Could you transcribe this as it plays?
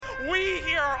We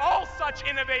here are all such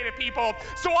innovative people.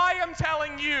 So I am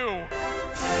telling you,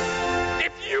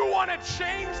 if you want to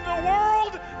change the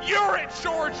world, you're at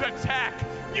Georgia Tech.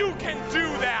 You can do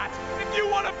that. If you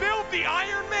want to build the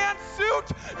Iron Man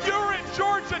suit, you're at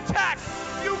Georgia Tech.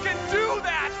 You can do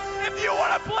that. If you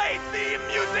want to play theme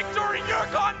music during your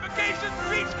convocation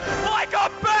speech like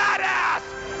a badass,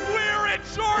 we're at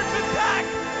Georgia Tech.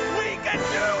 We can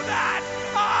do that.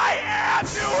 I am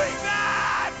doing that.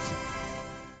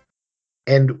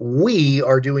 And we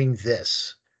are doing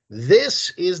this.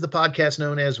 This is the podcast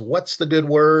known as What's the Good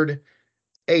Word?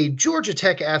 A Georgia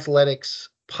Tech athletics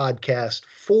podcast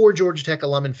for Georgia Tech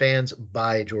alum and fans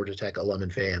by Georgia Tech alum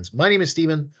and fans. My name is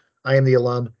Steven. I am the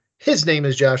alum. His name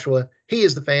is Joshua. He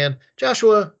is the fan.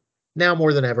 Joshua, now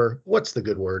more than ever, what's the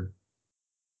good word?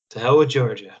 To hell with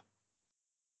Georgia.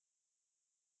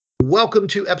 Welcome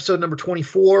to episode number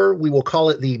 24. We will call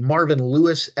it the Marvin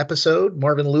Lewis episode.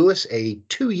 Marvin Lewis, a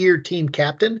 2-year team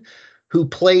captain who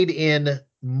played in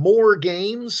more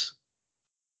games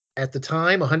at the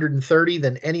time, 130,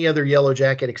 than any other Yellow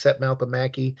Jacket except Malcolm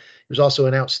Mackey. He was also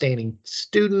an outstanding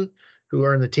student who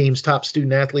earned the team's top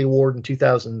student athlete award in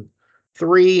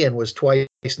 2003 and was twice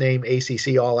named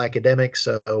ACC All-Academic.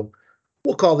 So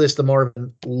we'll call this the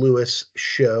Marvin Lewis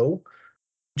Show.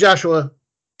 Joshua,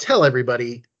 tell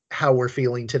everybody how we're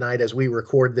feeling tonight as we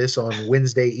record this on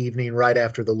Wednesday evening right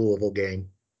after the Louisville game.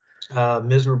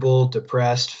 Miserable,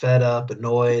 depressed, fed up,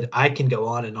 annoyed. I can go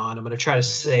on and on. I'm going to try to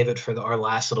save it for our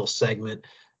last little segment.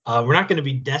 We're not going to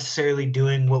be necessarily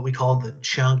doing what we call the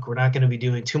chunk. We're not going to be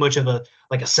doing too much of a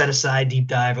set-aside deep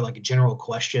dive or like a general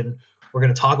question. We're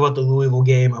going to talk about the Louisville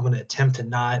game. I'm going to attempt to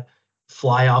not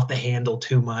fly off the handle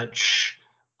too much.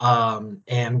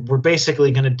 And we're basically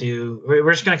going to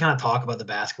we're just going to kind of talk about the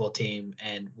basketball team,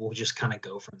 and we'll just kind of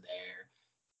go from there.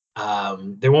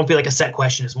 There won't be like a set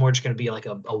question. It's more just going to be like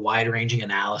a wide-ranging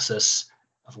analysis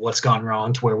of what's gone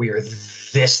wrong to where we are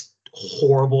this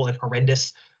horrible and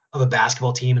horrendous of a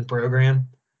basketball team and program.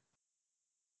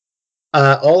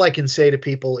 All I can say to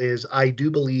people is I do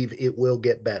believe it will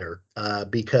get better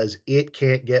because it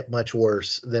can't get much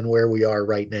worse than where we are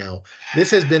right now. This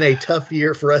has been a tough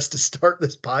year for us to start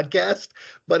this podcast,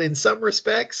 but in some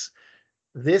respects,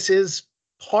 this is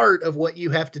part of what you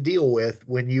have to deal with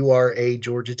when you are a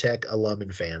Georgia Tech alum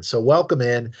and fan. So welcome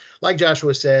in. Like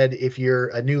Joshua said, if you're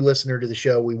a new listener to the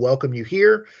show, we welcome you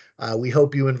here. We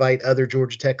hope you invite other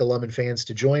Georgia Tech alum and fans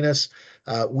to join us.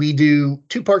 We do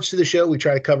 2 parts to the show. We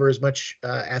try to cover as much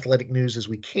athletic news as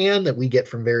we can that we get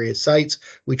from various sites.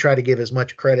 We try to give as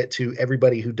much credit to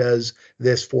everybody who does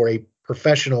this on a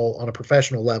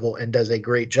professional level and does a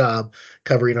great job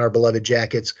covering our beloved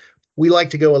Jackets. We like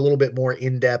to go a little bit more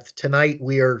in depth. Tonight,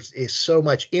 is so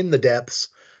much in the depths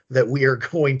that we are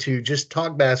going to just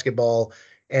talk basketball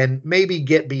and maybe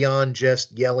get beyond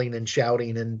just yelling and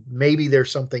shouting. And maybe there's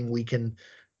something we can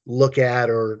look at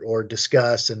or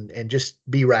discuss and just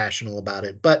be rational about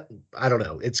it. But I don't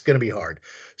know. It's going to be hard.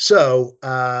 So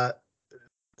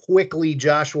quickly,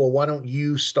 Joshua, why don't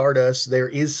you start us? There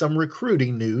is some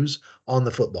recruiting news on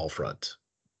the football front.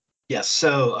 Yes,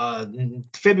 so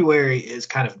February is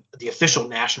kind of the official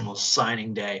national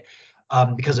signing day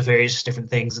because of various different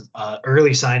things.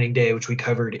 Early signing day, which we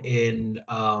covered in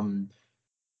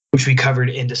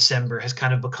December, has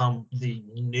kind of become the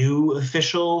new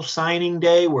official signing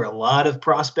day, where a lot of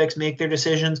prospects make their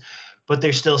decisions, but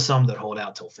there's still some that hold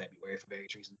out till February for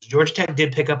various reasons. Georgia Tech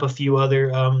did pick up a few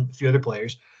other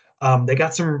players. They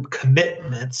got some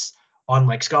commitments on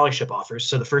like scholarship offers.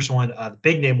 So the first one, the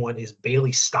big name one, is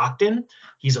Bailey Stockton.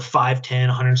 He's a 5'10",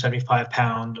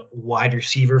 175-pound wide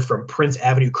receiver from Prince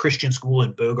Avenue Christian School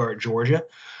in Bogart, Georgia.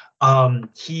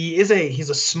 He's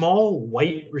a small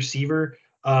white receiver.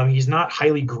 He's not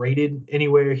highly graded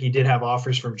anywhere. He did have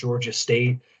offers from Georgia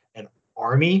State and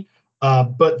Army.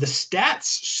 But the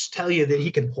stats tell you that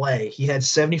he can play. He had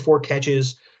 74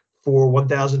 catches for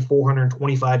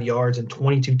 1,425 yards and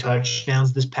 22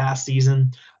 touchdowns this past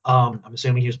season. I'm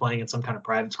assuming he was playing in some kind of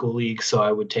private school league, so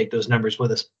I would take those numbers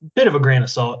with a bit of a grain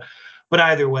of salt. But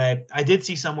either way, I did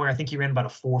see somewhere, I think he ran about a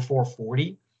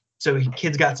 4.40. So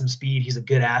kid's got some speed. He's a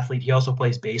good athlete. He also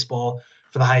plays baseball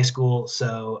for the high school.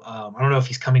 So I don't know if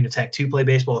he's coming to Tech to play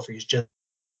baseball, if he's just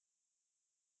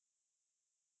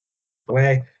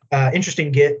away.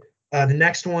 Interesting get. The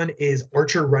next one is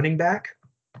Archer running back.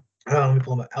 Let me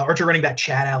pull him up. Archer running back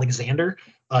Chad Alexander.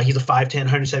 He's a 5'10",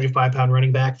 175-pound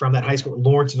running back from that high school in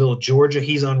Lawrenceville, Georgia.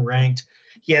 He's unranked.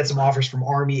 He had some offers from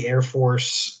Army, Air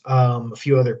Force, a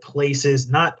few other places.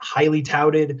 Not highly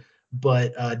touted,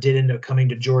 but did end up coming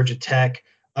to Georgia Tech.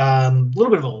 A little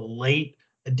bit of a late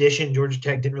addition. Georgia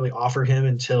Tech didn't really offer him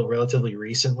until relatively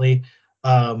recently.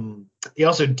 He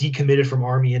also decommitted from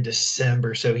Army in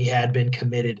December, so he had been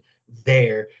committed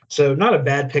there. So not a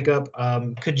bad pickup.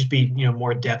 Could just be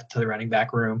more depth to the running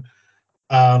back room.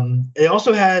 They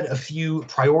also had a few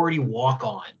priority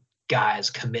walk-on guys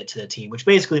commit to the team, which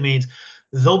basically means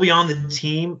they'll be on the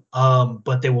team,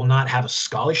 but they will not have a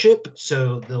scholarship.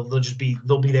 So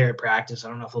they'll be there at practice. I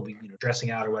don't know if they'll be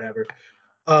dressing out or whatever.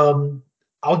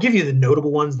 I'll give you the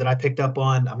notable ones that I picked up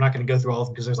on. I'm not going to go through all of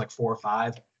them because there's like 4 or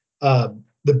 5.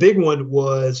 The big one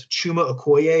was Chuma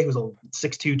Okoye, who's a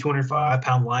 6'2",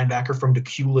 205-pound linebacker from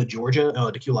Decula, Georgia,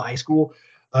 Decula High School.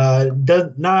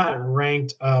 Does not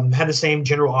ranked, had the same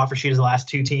general offer sheet as the last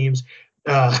 2 teams.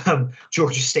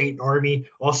 Georgia State and Army,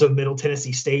 also Middle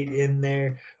Tennessee State in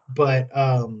there. But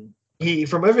he,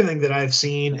 from everything that I've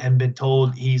seen and been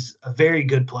told, he's a very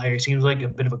good player. Seems like a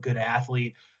bit of a good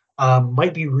athlete.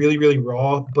 Might be really, really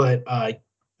raw, but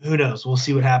who knows? We'll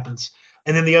see what happens.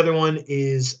 And then the other one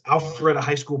is Alpharetta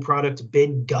High School product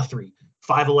Ben Guthrie,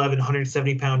 5'11",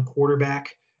 170-pound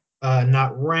quarterback.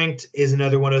 Not ranked is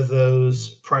another one of those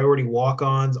priority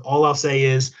walk-ons. All I'll say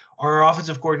is our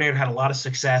offensive coordinator had a lot of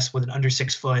success with an under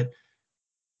 6 foot,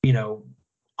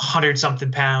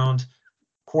 100-something pound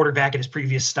quarterback at his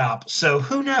previous stop. So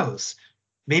who knows?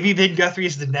 Maybe Ben Guthrie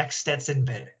is the next Stetson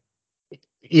Bennett.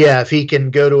 Yeah, if he can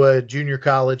go to a junior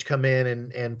college, come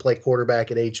in and play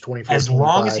quarterback at age 24, as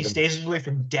long as he stays away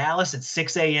from Dallas at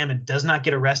 6 a.m. and does not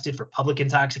get arrested for public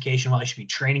intoxication while he should be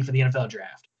training for the NFL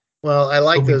draft. Well, I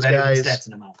like those guys.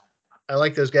 I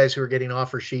like those guys who are getting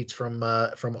offer sheets from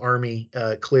Army.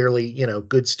 Clearly,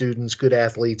 good students, good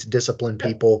athletes, disciplined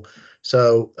people.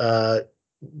 So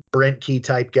Brent Key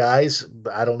type guys.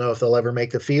 I don't know if they'll ever make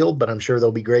the field, but I'm sure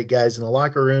they'll be great guys in the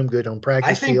locker room, good on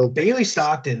practice field. Bailey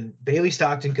Stockton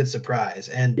could surprise.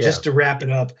 And just to wrap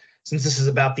it up, since this is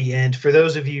about the end, for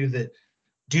those of you that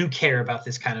do care about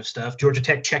this kind of stuff, Georgia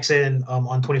Tech checks in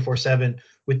on 24/7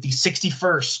 with the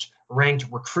 61st ranked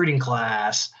recruiting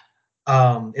class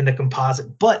in the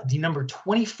composite, but the number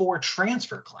 24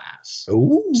 transfer class.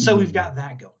 Ooh. So we've got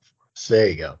that going for us. There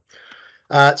you go.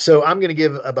 So I'm going to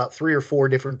give about 3 or 4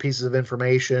 different pieces of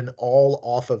information, all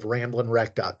off of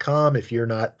ramblinrec.com. If you're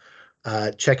not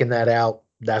checking that out,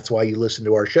 that's why you listen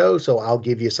to our show. So I'll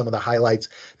give you some of the highlights.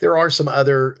 There are some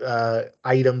other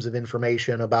items of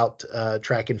information about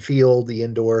track and field, the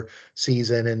indoor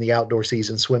season and the outdoor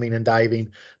season, swimming and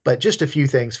diving, but just a few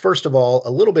things. First of all, a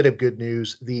little bit of good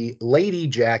news. The Lady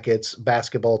Jackets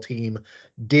basketball team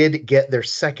did get their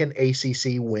second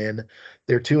ACC win.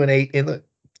 They're 2-8 in the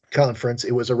conference.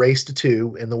 It was a race to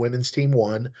 2 and the women's team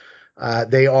won.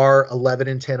 They are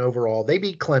 11-10 overall. They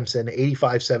beat Clemson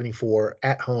 85-74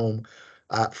 at home.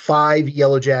 5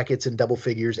 Yellow Jackets in double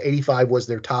figures. 85 was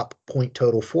their top point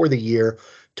total for the year.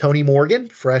 Tony Morgan,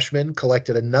 freshman,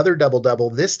 collected another double-double,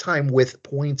 this time with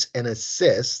points and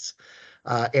assists.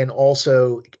 And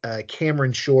also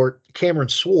Cameron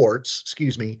Swartz,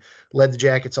 led the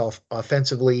Jackets off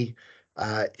offensively.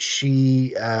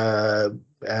 She and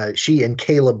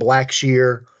Kayla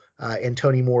Blackshear and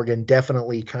Tony Morgan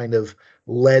definitely kind of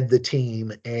led the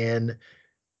team, and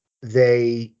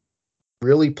they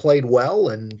really played well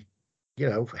and,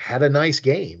 had a nice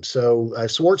game. So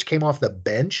Swartz came off the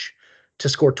bench to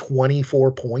score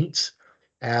 24 points.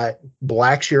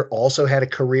 Blackshear also had a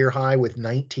career high with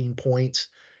 19 points.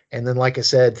 And then, like I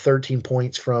said, 13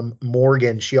 points from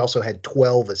Morgan. She also had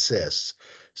 12 assists.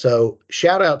 So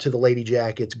shout out to the Lady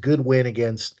Jackets. Good win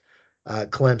against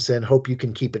Clemson. Hope you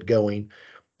can keep it going.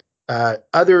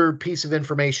 Other piece of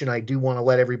information I do want to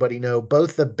let everybody know,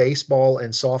 both the baseball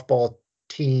and softball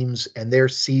teams and their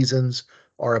seasons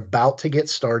are about to get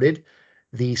started.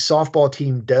 The softball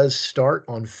team does start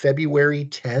on February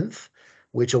 10th,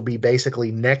 which will be basically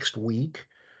next week.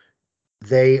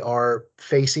 They are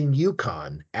facing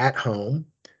UConn at home.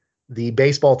 The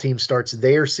baseball team starts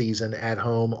their season at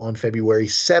home on February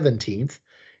 17th.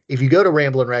 If you go to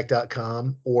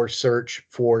ramblinrec.com or search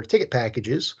for ticket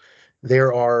packages,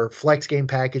 there are flex game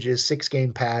packages,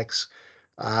 6-game packs.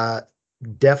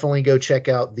 Definitely go check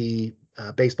out the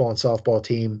baseball and softball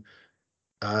team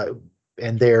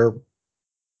and their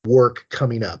work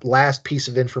coming up. Last piece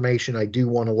of information I do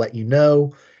want to let you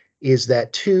know is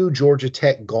that 2 Georgia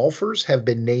Tech golfers have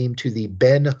been named to the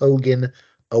Ben Hogan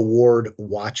Award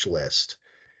watch list.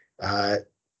 And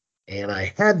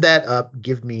I had that up.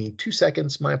 Give me 2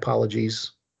 seconds. My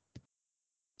apologies.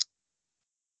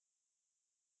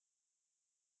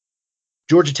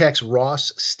 Georgia Tech's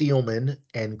Ross Steelman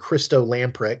and Christo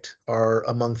Lamprecht are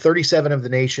among 37 of the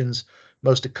nation's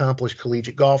most accomplished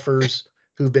collegiate golfers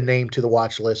who've been named to the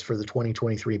watch list for the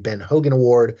 2023 Ben Hogan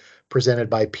Award presented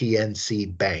by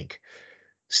PNC Bank.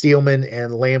 Steelman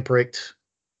and Lamprecht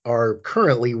are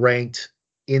currently ranked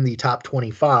in the top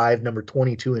 25, number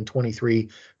 22 and 23,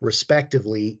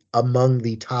 respectively, among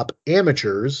the top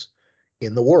amateurs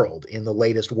in the world in the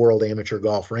latest World Amateur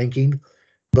Golf ranking.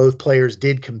 Both players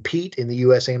did compete in the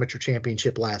U.S. Amateur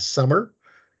Championship last summer,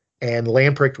 and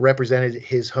Lamprecht represented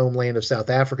his homeland of South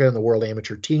Africa in the World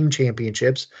Amateur Team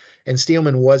Championships, and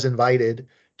Steelman was invited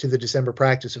to the December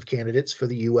practice of candidates for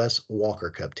the U.S.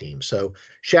 Walker Cup team. So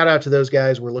shout out to those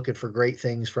guys. We're looking for great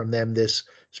things from them this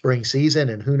spring season,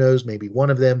 and who knows, maybe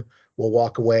one of them will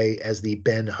walk away as the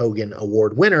Ben Hogan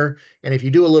Award winner. And if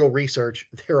you do a little research,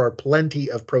 there are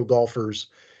plenty of pro golfers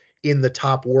in the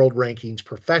top world rankings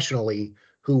professionally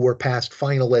who were past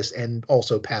finalists and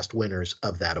also past winners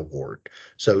of that award.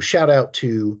 So shout out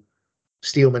to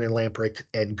Steelman and Lamprecht,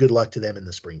 and good luck to them in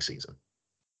the spring season.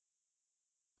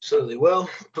 Absolutely. Well,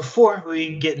 before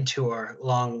we get into our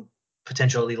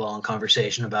potentially long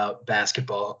conversation about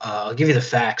basketball, I'll give you the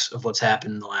facts of what's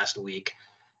happened in the last week,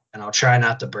 and I'll try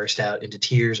not to burst out into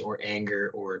tears or anger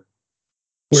or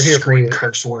We're here for you.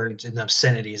 curse words and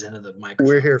obscenities into the microphone.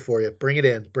 We're here for you. Bring it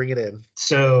in. Bring it in.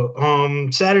 So,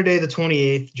 Saturday the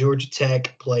 28th, Georgia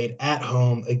Tech played at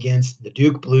home against the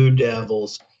Duke Blue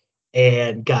Devils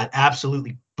and got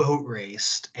absolutely boat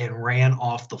raced and ran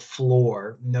off the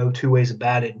floor. No two ways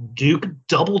about it. Duke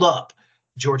doubled up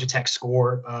Georgia Tech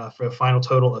score for a final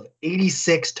total of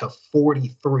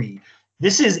 86-43.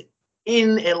 This is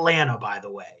in Atlanta, by the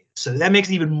way. So that makes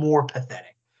it even more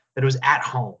pathetic that it was at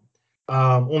home.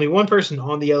 Only one person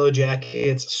on the Yellow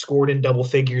Jackets scored in double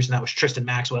figures, and that was Tristan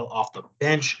Maxwell off the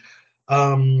bench.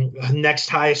 Next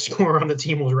highest scorer on the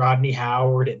team was Rodney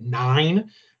Howard at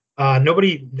 9.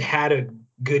 Nobody had a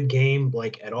good game,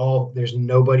 at all. There's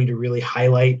nobody to really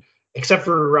highlight except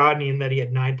for Rodney in that he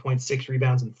had 9.6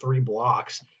 rebounds and 3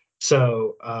 blocks.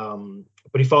 So,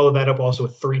 but he followed that up also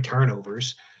with 3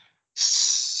 turnovers.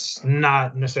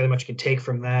 Not necessarily much you can take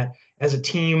from that. As a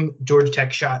team, Georgia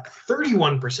Tech shot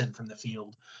 31% from the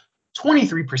field,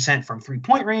 23% from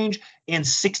three-point range, and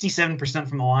 67%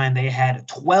 from the line. They had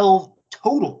 12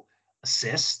 total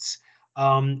assists,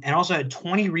 and also had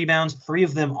 20 rebounds, 3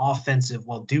 of them offensive,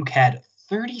 while Duke had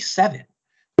 37,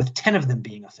 with 10 of them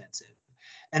being offensive.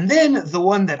 And then the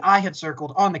one that I had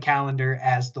circled on the calendar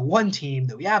as the one team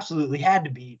that we absolutely had to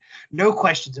beat, no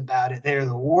questions about it. They're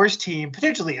the worst team,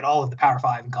 potentially at all of the Power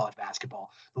 5 in college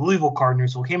basketball. The Louisville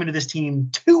Cardinals, who came into this team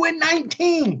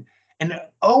 2-19 and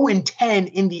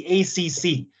 0-10 in the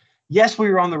ACC. Yes, we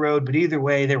were on the road, but either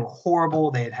way, they were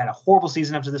horrible. They had had a horrible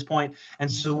season up to this point.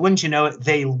 And so wouldn't you know it,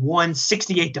 they won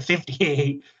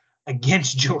 68-58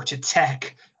 against Georgia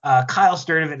Tech. Kyle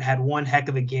Sturdivant had one heck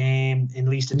of a game, at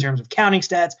least in terms of counting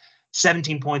stats.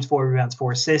 17 points, 4 rebounds,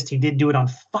 4 assists. He did do it on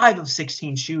 5 of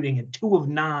 16 shooting and 2 of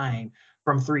 9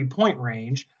 from three-point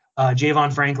range.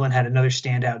 Javon Franklin had another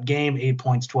standout game, 8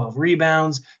 points, 12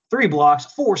 rebounds, 3 blocks,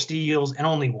 4 steals, and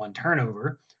only 1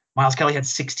 turnover. Miles Kelly had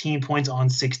 16 points on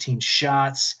 16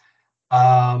 shots.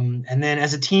 And then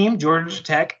as a team, Georgia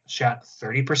Tech shot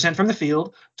 30% from the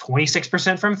field,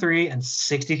 26% from 3, and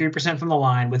 63% from the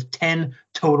line, with 10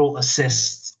 total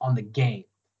assists on the game.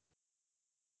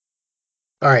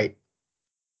 All right.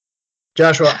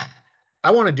 Joshua,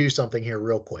 I want to do something here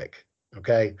real quick,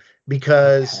 okay?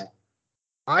 Because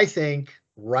I think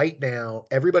right now,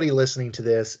 everybody listening to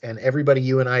this and everybody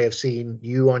you and I have seen,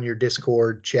 you on your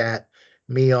Discord chat,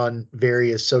 me on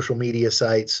various social media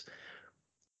sites,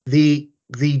 the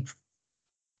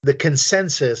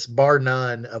consensus, bar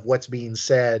none, of what's being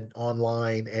said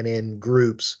online and in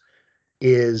groups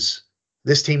is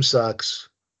this team sucks.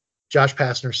 Josh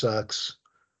Pastner sucks.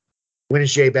 When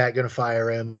is Jay Back going to fire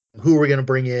him? Who are we going to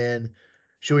bring in?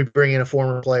 Should we bring in a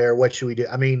former player? What should we do?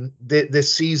 I mean,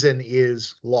 this season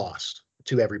is lost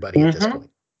to everybody at this point.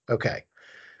 Okay.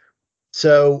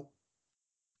 So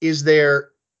is there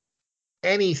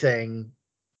anything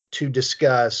to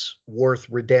discuss worth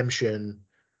redemption,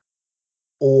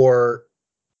 or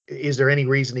is there any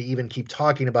reason to even keep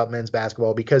talking about men's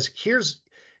basketball? Because here's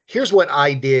what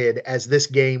I did as this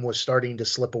game was starting to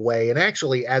slip away. And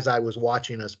actually, as I was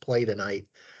watching us play tonight,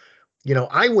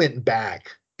 I went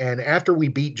back, and after we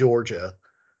beat Georgia,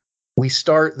 we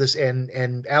start this,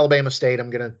 and Alabama State, I'm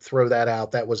going to throw that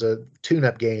out. That was a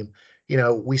tune-up game.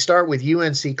 We start with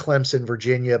UNC, Clemson,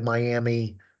 Virginia,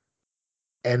 Miami,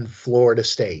 and Florida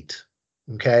State.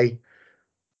 Okay.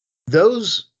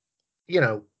 Those,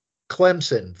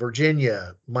 Clemson,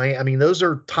 Virginia, those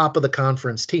are top of the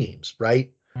conference teams,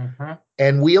 right? Mm-hmm.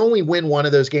 And we only win one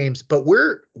of those games, but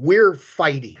we're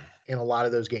fighting in a lot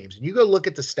of those games. And you go look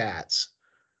at the stats,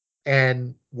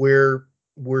 and we're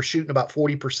shooting about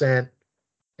 40%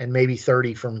 and maybe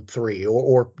 30 from 3,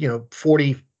 or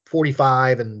 40,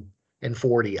 45 and and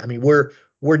 40. I mean, we're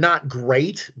not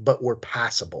great, but we're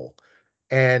passable.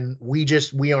 And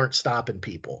we aren't stopping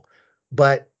people.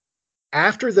 But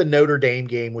after the Notre Dame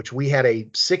game, which we had a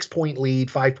 6-point lead,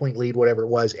 5-point lead, whatever it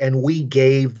was, and we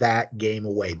gave that game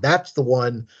away. That's the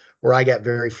one where I got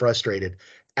very frustrated.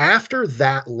 After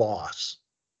that loss,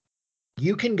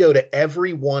 you can go to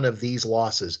every one of these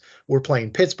losses. We're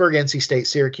playing Pittsburgh, NC State,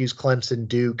 Syracuse, Clemson,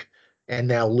 Duke, and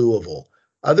now Louisville.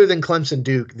 Other than Clemson,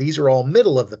 Duke, these are all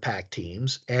middle of the pack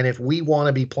teams. And if we want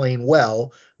to be playing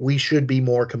well, we should be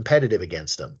more competitive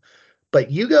against them.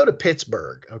 But you go to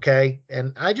Pittsburgh, okay?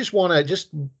 And I just want to just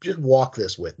walk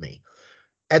this with me.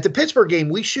 At the Pittsburgh game,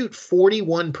 we shoot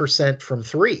 41% from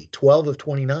 3, 12 of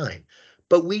 29.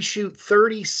 But we shoot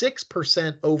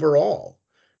 36% overall,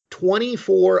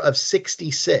 24 of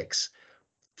 66,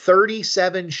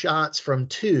 37 shots from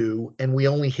 2, and we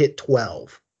only hit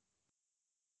 12.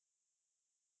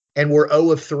 And we're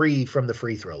 0 of 3 from the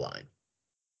free throw line.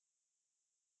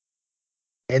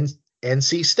 And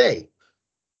NC State.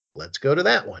 Let's go to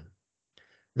that one.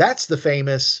 That's the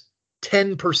famous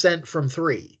 10% from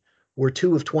 3. We're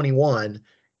 2 of 21,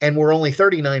 and we're only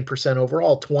 39%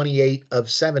 overall, 28 of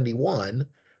 71.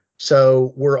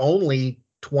 So we're only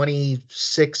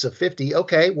 26 of 50.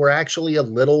 Okay, we're actually a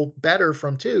little better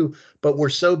from 2, but we're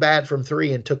so bad from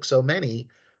 3 and took so many,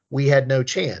 we had no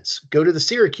chance. Go to the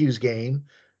Syracuse game.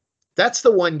 That's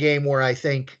the one game where I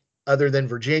think, other than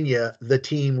Virginia, the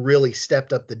team really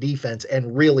stepped up the defense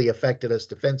and really affected us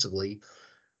defensively.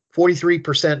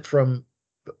 43% from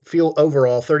field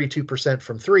overall, 32%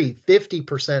 from 3,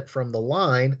 50% from the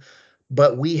line,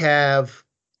 but we have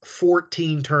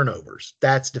 14 turnovers.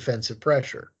 That's defensive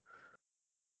pressure.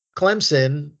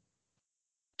 Clemson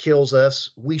kills us.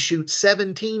 We shoot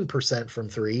 17% from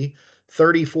 3,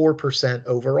 34%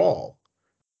 overall.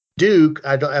 Duke,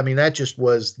 that just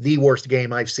was the worst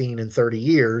game I've seen in 30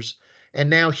 years. And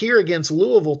now here against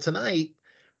Louisville tonight,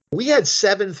 we had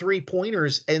 7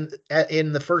 3-pointers in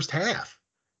the first half.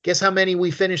 Guess how many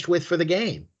we finished with for the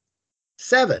game?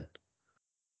 7.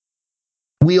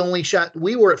 We were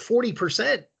at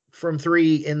 40% from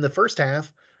 3 in the first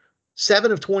half,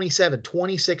 7 of 27,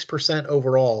 26%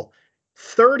 overall,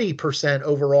 30%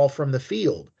 overall from the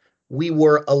field. We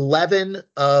were 11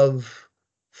 of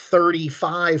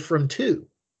 35 from 2.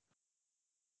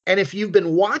 And if you've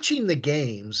been watching the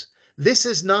games, this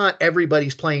is not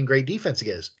everybody's playing great defense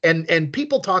against. And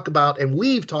people talk about, and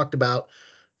we've talked about,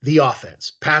 the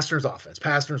offense, Pastner's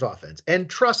offense. And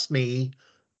trust me,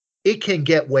 it can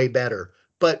get way better.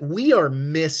 But we are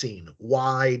missing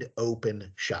wide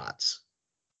open shots.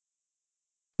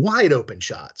 Wide open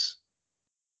shots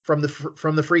from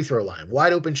the free throw line.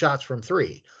 Wide open shots from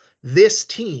 3. This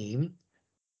team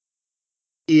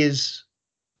is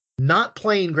not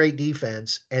playing great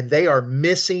defense, and they are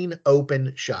missing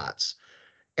open shots.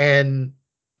 And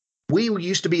we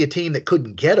used to be a team that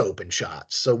couldn't get open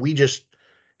shots, so we just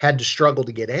had to struggle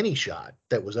to get any shot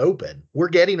that was open. We're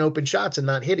getting open shots and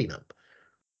not hitting them.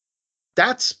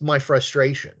 That's my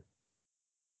frustration.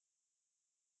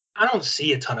 I don't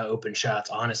see a ton of open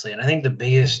shots, honestly. And I think the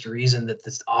biggest reason that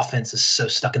this offense is so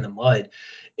stuck in the mud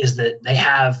is that they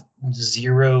have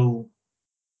 0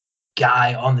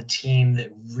 guy on the team that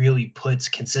really puts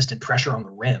consistent pressure on the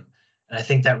rim. And I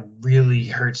think that really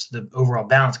hurts the overall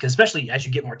balance, because especially as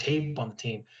you get more tape on the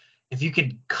team, if you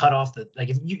could cut off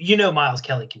if Miles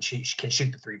Kelly can shoot the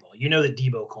 3-ball, that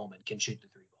Debo Coleman can shoot the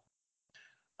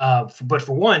 3-ball. But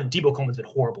for one, Debo Coleman's been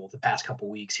horrible the past couple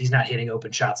weeks. He's not hitting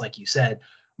open shots like you said.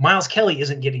 Miles Kelly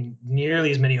isn't getting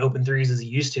nearly as many open threes as he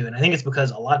used to. And I think it's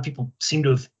because a lot of people seem to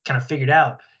have kind of figured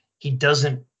out he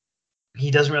doesn't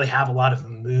really have a lot of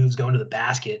moves going to the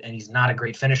basket, and he's not a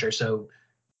great finisher. So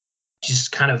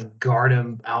just kind of guard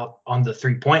him out on the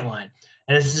 3-point line.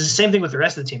 And it's the same thing with the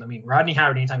rest of the team. I mean, Rodney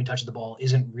Howard, anytime he touches the ball,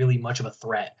 isn't really much of a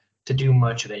threat to do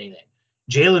much of anything.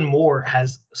 Jalen Moore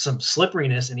has some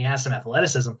slipperiness and he has some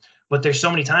athleticism, but there's so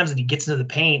many times that he gets into the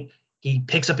paint, he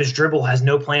picks up his dribble, has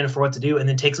no plan for what to do, and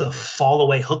then takes a fall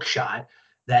away hook shot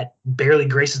that barely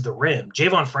graces the rim.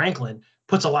 Javon Franklin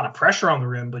puts a lot of pressure on the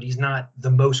rim, but he's not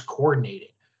the most coordinated.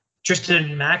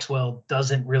 Tristan Maxwell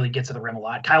doesn't really get to the rim a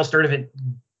lot. Kyle Sturdivant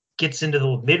gets into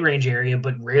the mid-range area,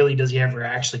 but rarely does he ever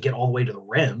actually get all the way to the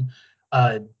rim.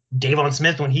 Davon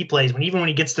Smith, when he plays, when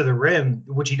he gets to the rim,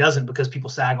 which he doesn't because people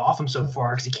sag off him so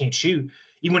far because he can't shoot,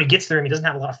 even when he gets to the rim, he doesn't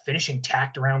have a lot of finishing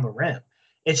tacked around the rim.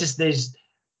 It's just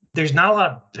there's not a lot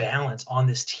of balance on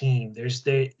this team. There's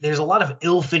a lot of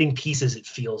ill-fitting pieces, it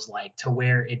feels like, to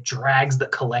where it drags the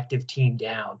collective team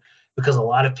down because a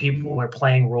lot of people are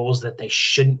playing roles that they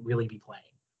shouldn't really be playing.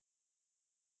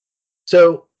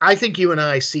 So I think you and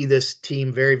I see this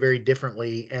team very, very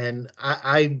differently. And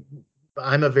I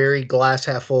I'm a very glass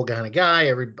half full kind of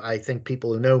guy. I think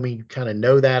people who know me kind of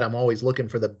know that. I'm always looking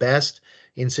for the best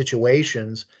in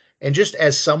situations. And just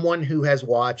as someone who has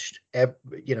watched,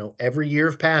 every year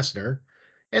of Pastner,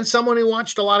 and someone who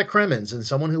watched a lot of Crimmins, and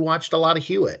someone who watched a lot of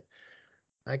Hewitt,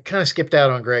 I kind of skipped out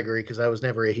on Gregory because I was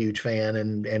never a huge fan,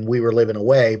 and we were living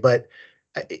away. But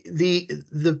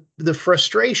the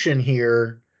frustration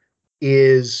here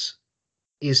is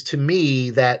to me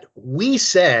that we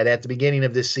said at the beginning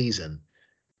of this season,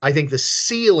 I think the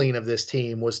ceiling of this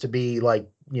team was to be like,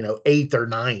 eighth or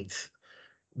ninth,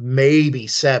 maybe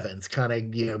seventh, kind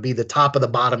of, be the top of the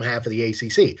bottom half of the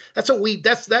ACC.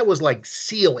 That was like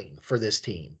ceiling for this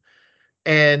team.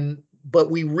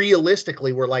 But we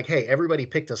realistically were like, hey, everybody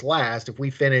picked us last. If we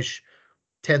finish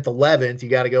 10th, 11th, you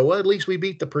got to go, well, at least we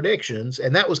beat the predictions.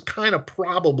 And that was kind of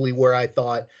probably where I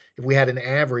thought if we had an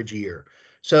average year.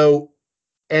 So,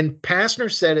 and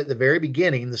Pastner said at the very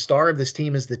beginning, the star of this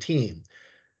team is the team.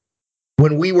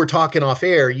 When we were talking off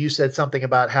air, you said something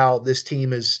about how this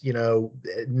team is,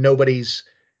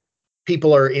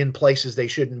 people are in places they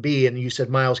shouldn't be. And you said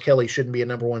Miles Kelly shouldn't be a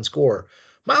number one scorer.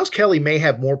 Miles Kelly may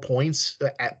have more points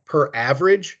per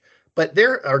average, but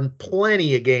there are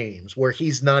plenty of games where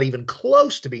he's not even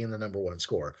close to being the number one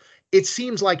scorer. It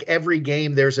seems like every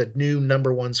game there's a new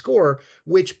number one scorer,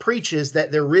 which preaches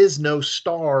that there is no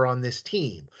star on this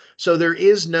team. So there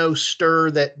is no straw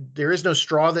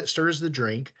that stirs the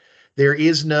drink. There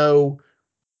is no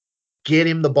get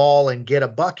him the ball and get a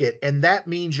bucket. And that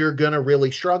means you're going to really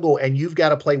struggle, and you've got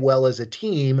to play well as a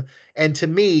team. And to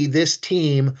me, this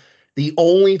team, the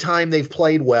only time they've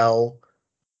played well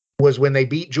was when they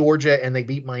beat Georgia and they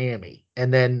beat Miami.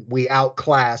 And then we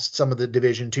outclassed some of the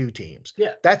Division II teams.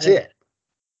 Yeah. That's it.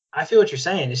 I feel what you're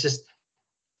saying. It's just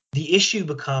the issue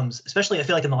becomes, especially I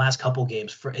feel like in the last couple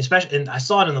games, and I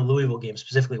saw it in the Louisville game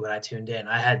specifically when I tuned in.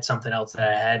 I had something else that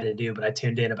I had to do, but I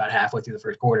tuned in about halfway through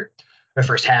the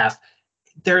first half.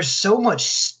 There's so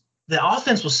much, the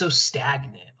offense was so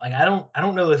stagnant. Like I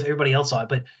don't know if everybody else saw it,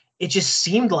 but it just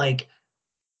seemed like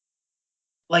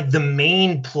the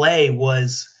main play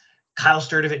was Kyle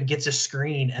Sturdivant gets a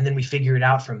screen and then we figure it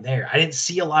out from there. I didn't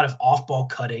see a lot of off-ball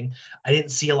cutting. I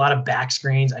didn't see a lot of back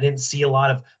screens. I didn't see a lot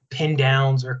of pin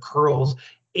downs or curls.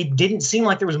 It didn't seem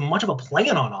like there was much of a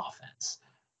plan on offense.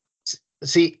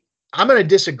 See, I'm going to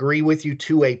disagree with you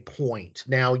to a point.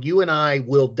 Now, you and I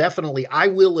will I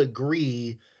will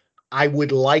agree. I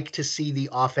would like to see the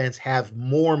offense have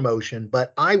more motion,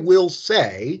 but I will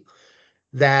say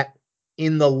that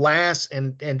in the last,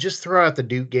 and just throw out the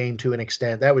Duke game to an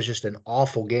extent, that was just an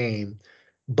awful game,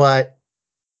 but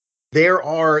they're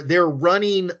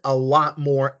running a lot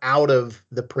more out of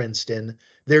the Princeton.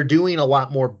 They're doing a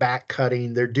lot more back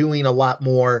cutting. They're doing a lot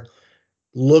more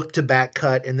look to back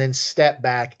cut and then step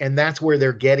back. And that's where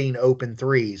they're getting open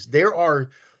threes. There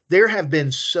have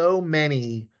been so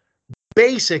many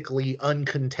basically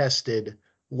uncontested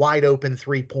wide open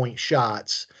 3-point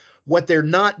shots. What they're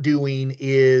not doing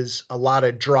is a lot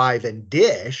of drive and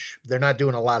dish. They're not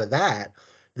doing a lot of that.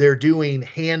 They're doing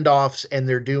handoffs and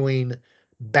they're doing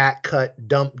back cut,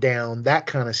 dump down, that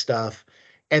kind of stuff.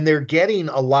 And they're getting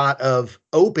a lot of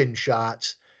open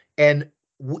shots. And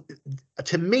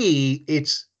to me,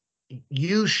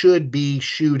 you should be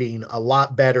shooting a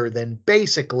lot better than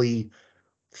basically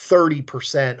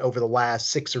 30% over the last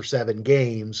 6 or 7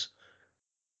 games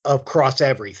across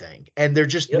everything. And they're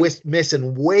just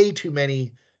missing way too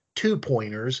many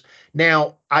 2-pointers.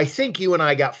 Now, I think you and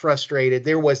I got frustrated.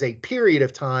 There was a period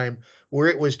of time where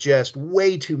it was just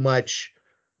way too much.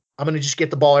 I'm going to just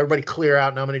get the ball, everybody clear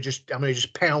out, and I'm going to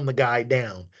just pound the guy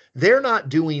down. They're not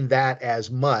doing that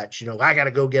as much. I got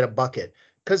to go get a bucket,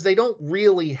 because they don't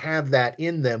really have that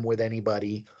in them with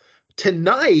anybody.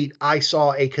 Tonight, I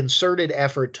saw a concerted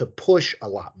effort to push a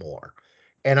lot more.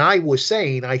 And I was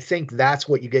saying, I think that's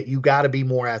what you get. You got to be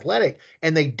more athletic.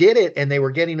 And they did it, and they were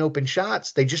getting open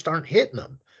shots. They just aren't hitting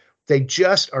them. They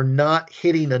just are not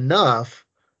hitting enough.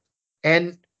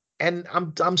 And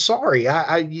I'm sorry.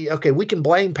 Okay, we can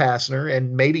blame Pastner,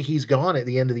 and maybe he's gone at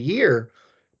the end of the year,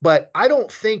 but I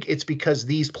don't think it's because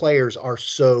these players are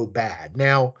so bad.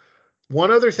 Now,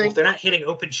 one other thing. Well, if they're not hitting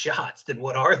open shots, then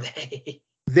what are they?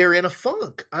 They're in a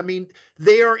funk. I mean,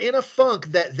 they are in a funk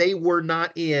that they were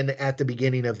not in at the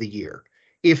beginning of the year.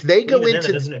 If they go into,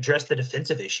 it doesn't address the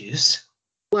defensive issues.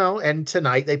 Well, and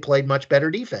tonight they played much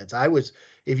better defense.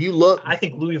 If you look, I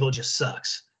think Louisville just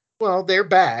sucks. Well, they're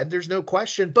bad. There's no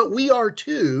question, but we are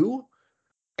too.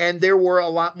 And there were a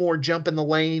lot more jump in the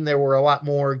lane. There were a lot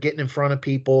more getting in front of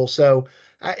people. So,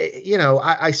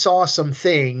 I saw some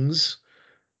things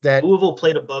that Louisville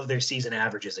played above their season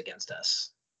averages against us.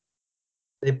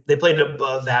 They played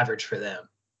above average for them.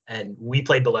 and we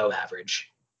played below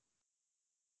average.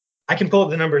 I can pull up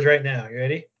the numbers right now. You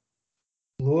ready?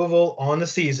 Louisville on the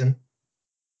season,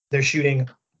 they're shooting.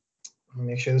 Let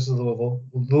me make sure this is Louisville.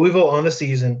 Louisville on the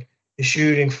season is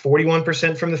shooting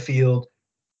 41% from the field,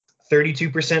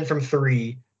 32% from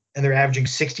three, and they're averaging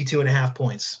 62.5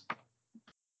 points.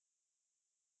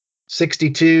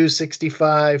 62,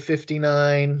 65,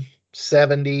 59,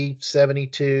 70,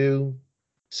 72,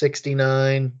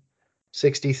 69,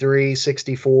 63,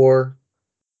 64,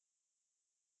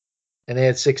 and they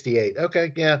had 68.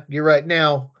 Okay, yeah, you're right.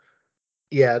 Now,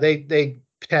 yeah, they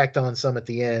tacked on some at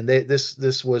the end.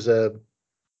 This was a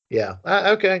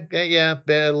okay, yeah,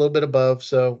 a little bit above.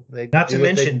 So they Not to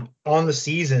mention on the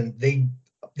season,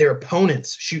 their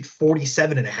opponents shoot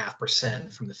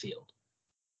 47.5% from the field,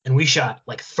 and we shot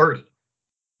like 30.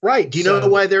 Right. Do you know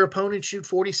why their opponents shoot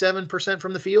 47%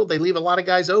 from the field? They leave a lot of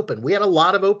guys open. We had a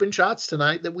lot of open shots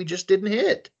tonight that we just didn't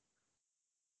hit.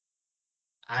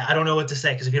 I don't know what to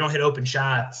say, because if you don't hit open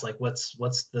shots, like what's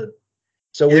the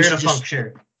so we we should just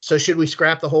sure. So should we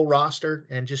scrap the whole roster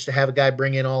and just have a guy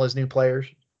bring in all his new players?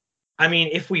 I mean,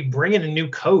 if we bring in a new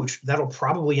coach, that'll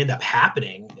probably end up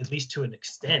happening, at least to an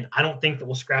extent. I don't think that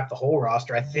we'll scrap the whole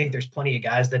roster. I think there's plenty of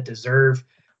guys that deserve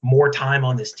more time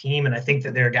on this team, and I think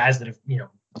that there are guys that have,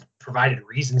 provided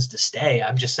reasons to stay.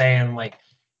 I'm just saying, like,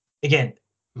 again,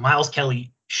 Miles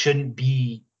Kelly shouldn't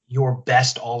be your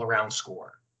best all-around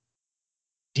scorer.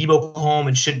 Debo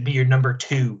Coleman shouldn't be your number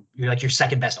two. You're like your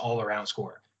second best all-around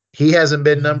scorer. He hasn't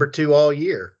been number two all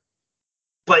year.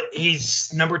 But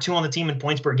he's number two on the team in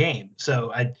points per game.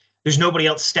 So there's nobody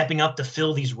else stepping up to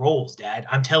fill these roles, Dad.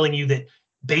 I'm telling you that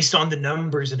based on the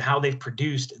numbers and how they've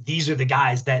produced, these are the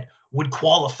guys that would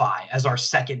qualify as our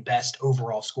second best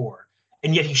overall scorer.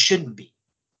 And yet he shouldn't be.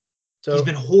 So he's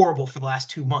been horrible for the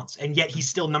last 2 months, and yet he's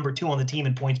still number two on the team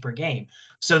in points per game.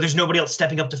 So there's nobody else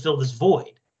stepping up to fill this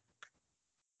void.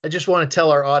 I just want to tell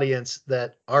our audience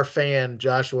that our fan,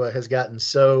 Joshua, has gotten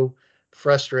so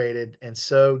frustrated and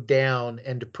so down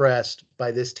and depressed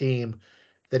by this team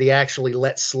that he actually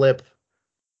let slip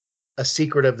a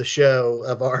secret of the show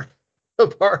of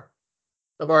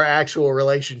our actual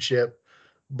relationship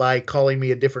by calling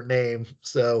me a different name.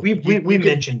 So we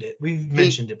mentioned it. We've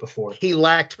mentioned it before. He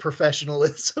lacked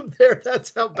professionalism there.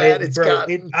 That's how bad it's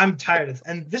gotten. I'm tired of it.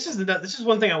 And this is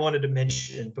one thing I wanted to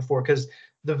mention before, because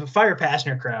the Fire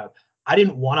Passenger crowd, I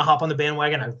didn't want to hop on the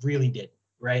bandwagon. I really did.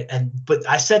 Right. But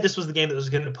I said this was the game that was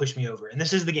going to push me over. And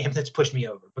this is the game that's pushed me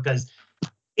over, because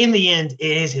in the end,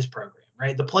 it is his program,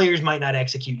 right? The players might not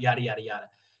execute, yada, yada, yada.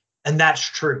 And that's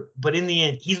true. But in the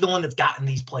end, he's the one that's gotten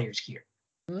these players here.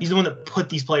 He's the one that put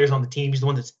these players on the team. He's the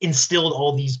one that's instilled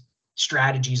all these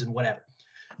strategies and whatever.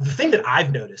 The thing that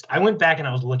I've noticed, I went back and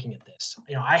I was looking at this.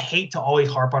 I hate to always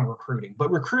harp on recruiting, but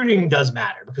recruiting does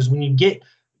matter, because when you get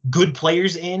good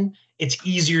players in, it's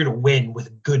easier to win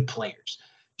with good players.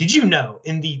 Did you know,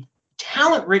 in the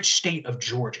talent-rich state of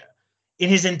Georgia, in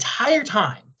his entire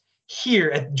time here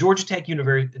at Georgia Tech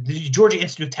University, the Georgia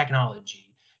Institute of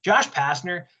Technology, Josh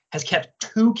Pastner has kept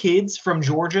 2 kids from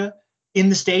Georgia in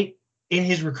the state in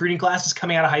his recruiting classes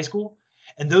coming out of high school.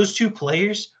 And those 2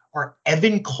 players are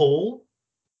Evan Cole.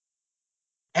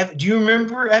 Do you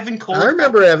remember Evan Cole? I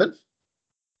remember Evan.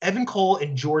 Evan Cole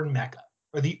and Jordan Mecca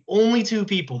are the only 2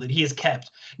 people that he has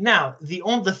kept. Now, the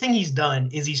thing he's done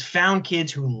is he's found kids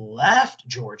who left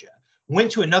Georgia,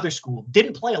 went to another school,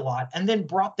 didn't play a lot, and then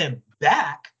brought them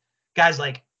back. Guys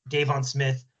like Davon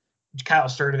Smith, Kyle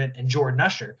Sturdivant, and Jordan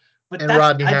Usher. And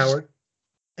Rodney Howard.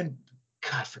 And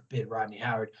God forbid Rodney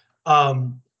Howard.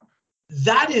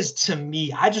 That is, to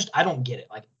me, I don't get it,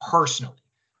 like, personally.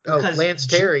 Oh, Lance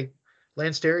Terry.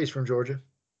 Lance Terry's from Georgia.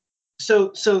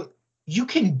 So you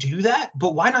can do that,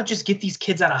 but why not just get these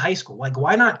kids out of high school? Like,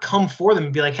 why not come for them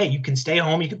and be like, hey, you can stay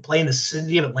home, you can play in the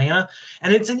city of Atlanta.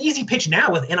 And it's an easy pitch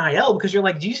now with NIL, because you're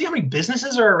like, do you see how many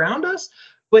businesses are around us?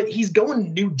 But he's going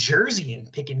to New Jersey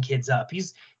and picking kids up.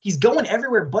 He's going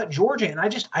everywhere but Georgia. And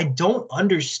I don't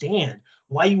understand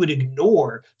why you would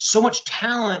ignore so much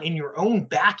talent in your own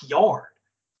backyard.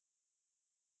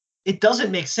 It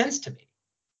doesn't make sense to me.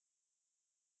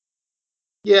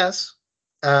 Yes.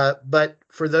 But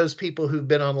for those people who've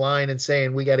been online and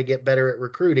saying we got to get better at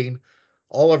recruiting,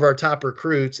 all of our top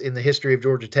recruits in the history of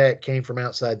Georgia Tech came from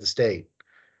outside the state.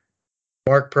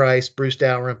 Mark Price, Bruce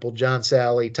Dalrymple, John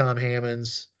Sally, Tom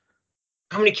Hammonds.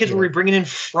 How many kids were we bringing in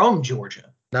from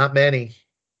Georgia? Not many.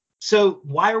 So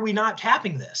why are we not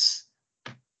tapping this?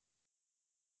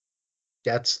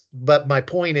 But my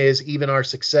point is, even our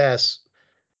success,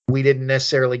 we didn't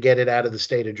necessarily get it out of the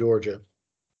state of Georgia.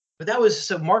 But that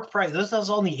was Mark Price. That was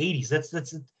all in the 80s.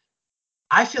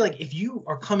 I feel like if you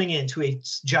are coming into a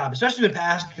job, especially when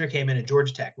Pastner came in at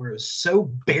Georgia Tech, where it was so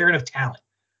barren of talent,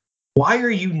 why are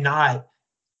you not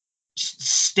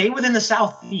stay within the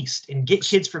Southeast and get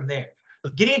kids from there?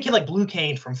 Getting a kid like Blue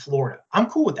Kane from Florida, I'm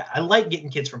cool with that. I like getting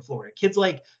kids from Florida. Kids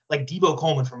like Debo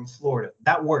Coleman from Florida,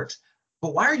 that works.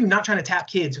 But why are you not trying to tap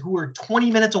kids who are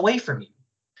 20 minutes away from you?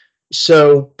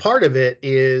 So part of it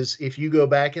is, if you go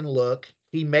back and look,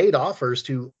 he made offers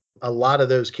to a lot of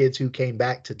those kids who came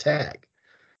back to tag.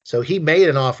 So he made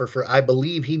an offer I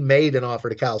believe he made an offer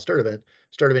to Kyle Sturdivant.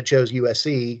 Sturdivant chose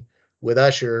USC with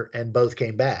Usher, and both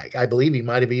came back. I believe he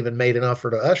might have even made an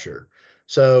offer to Usher.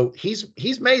 So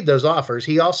he's made those offers.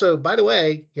 He also, by the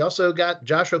way, got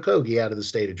Josh Okogie out of the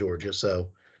state of Georgia. So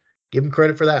give him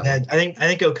credit for that one. I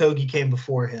think Okogie came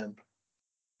before him.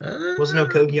 Wasn't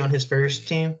Okogie on his first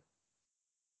team?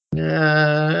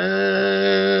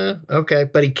 Okay,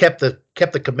 but he kept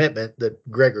the commitment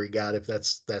that Gregory got, if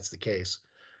that's the case.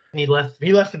 And he left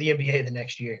for the NBA the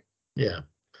next year. Yeah.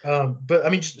 But I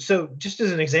mean, just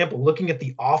as an example, looking at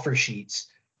the offer sheets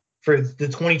for the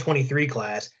 2023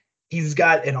 class, he's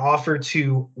got an offer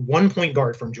to 1 point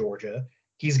guard from Georgia.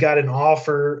 He's got an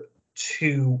offer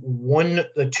to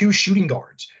 2 shooting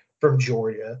guards from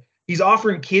Georgia. He's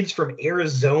offering kids from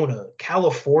Arizona,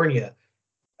 California.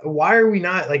 Why are we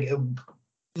not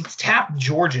let's tap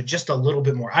Georgia just a little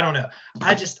bit more? I don't know.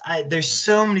 There's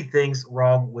so many things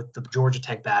wrong with the Georgia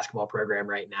Tech basketball program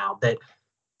right now that,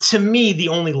 to me, the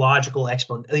only logical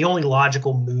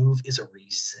move is a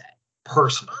reset.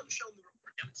 Personally.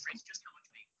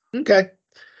 Okay.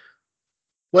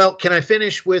 Well, can I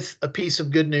finish with a piece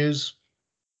of good news?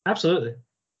 Absolutely.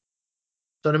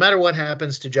 So no matter what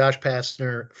happens to Josh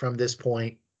Pastner from this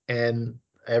point, and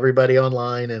everybody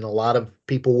online and a lot of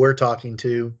people we're talking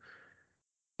to,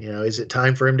 is it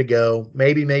time for him to go?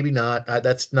 Maybe, maybe not.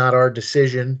 That's not our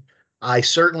decision. I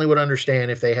certainly would understand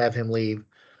if they have him leave.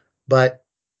 But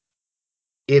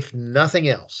if nothing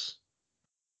else,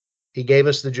 he gave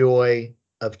us the joy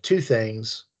of 2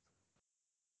 things.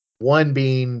 One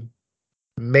being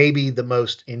maybe the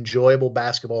most enjoyable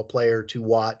basketball player to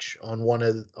watch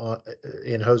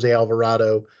in Jose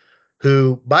Alvarado,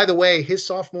 who, by the way, his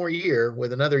sophomore year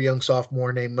with another young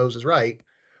sophomore named Moses Wright,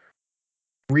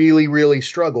 really, really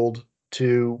struggled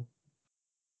to,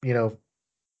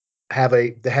 had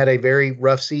a very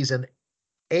rough season.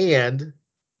 And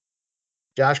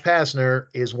Josh Pastner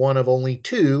is one of only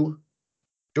 2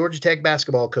 Georgia Tech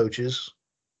basketball coaches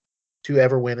to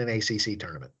ever win an ACC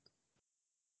tournament.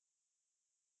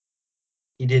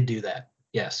 He did do that.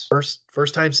 Yes.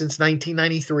 First time since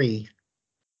 1993.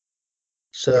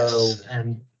 So, yes.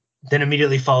 And then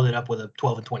immediately followed it up with a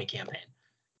 12-20 campaign.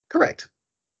 Correct.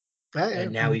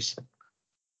 And now he's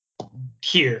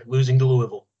here losing to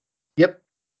Louisville. Yep.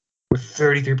 With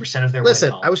 33% of their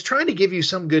Listen, I was trying to give you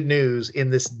some good news in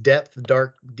this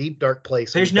deep, dark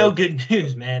place. There's no good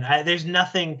news, man. There's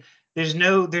nothing. There's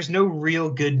no real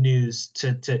good news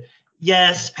to.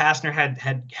 Yes, Pastner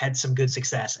had some good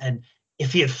success, and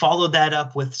if he had followed that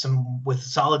up with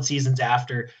solid seasons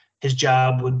after, his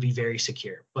job would be very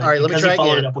secure. But all right, because he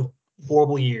followed it up with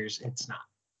horrible years, it's not.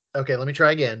 Okay, let me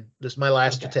try again. This is my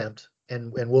last attempt,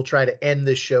 and we'll try to end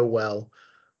this show well.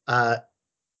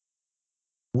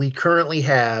 We currently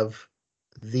have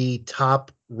the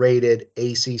top-rated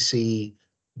ACC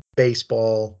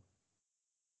baseball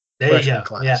freshman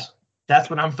class. Yeah, that's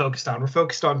what I'm focused on. We're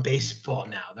focused on baseball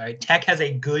now. Right? Tech has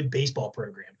a good baseball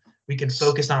program. We can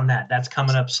focus on that. That's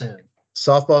coming up soon.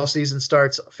 Softball season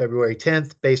starts February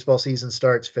 10th. Baseball season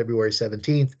starts February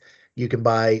 17th. You can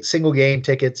buy single game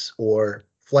tickets or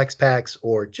flex packs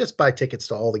or just buy tickets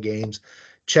to all the games.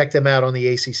 Check them out on the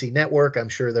ACC network. I'm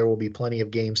sure there will be plenty of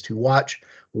games to watch.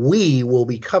 We will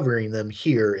be covering them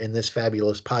here in this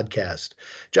fabulous podcast.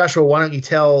 Joshua, why don't you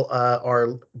tell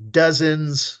our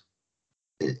dozens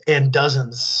and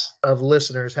dozens of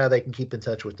listeners how they can keep in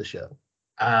touch with the show?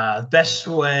 Best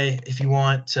way, if you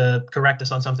want to correct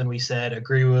us on something we said,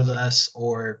 agree with us,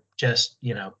 or just,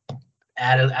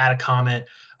 add a comment,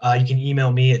 you can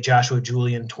email me at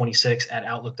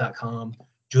joshuajulian26@outlook.com.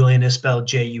 Julian is spelled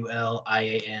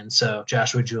Julian. So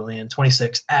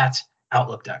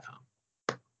joshuajulian26@outlook.com.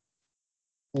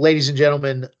 Ladies and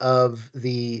gentlemen of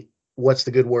the What's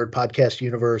the Good Word podcast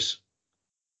universe,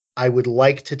 I would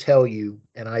like to tell you,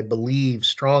 and I believe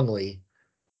strongly,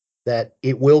 that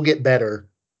it will get better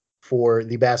for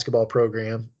the basketball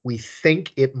program. We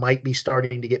think it might be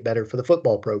starting to get better for the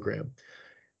football program.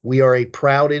 We are a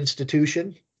proud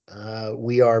institution.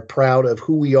 We are proud of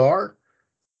who we are,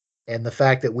 and the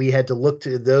fact that we had to look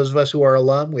to those of us who are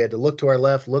alum, we had to look to our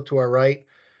left, look to our right,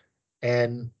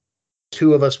 and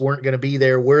two of us weren't going to be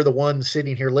there. We're the ones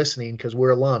sitting here listening because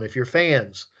we're alum. If you're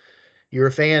fans, you're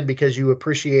a fan because you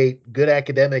appreciate good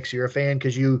academics. You're a fan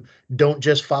because you don't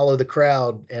just follow the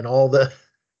crowd and all the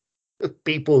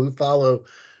people who follow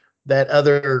that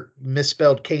other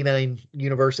misspelled canine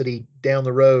university down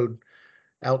the road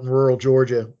out in rural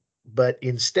Georgia. But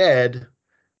instead,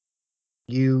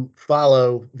 you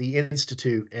follow the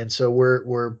Institute. And so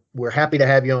we're happy to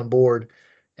have you on board.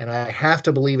 And I have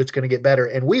to believe it's going to get better.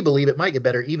 And we believe it might get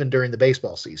better even during the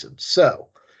baseball season. So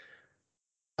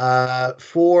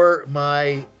for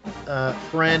my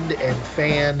friend and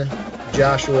fan,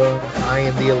 Joshua, I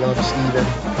am the alum, Stephen.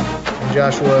 And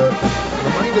Joshua,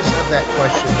 remind us of that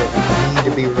question that we need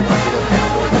to be reminded of now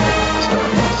more than ever at the start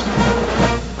of this.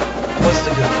 What's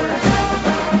the good word?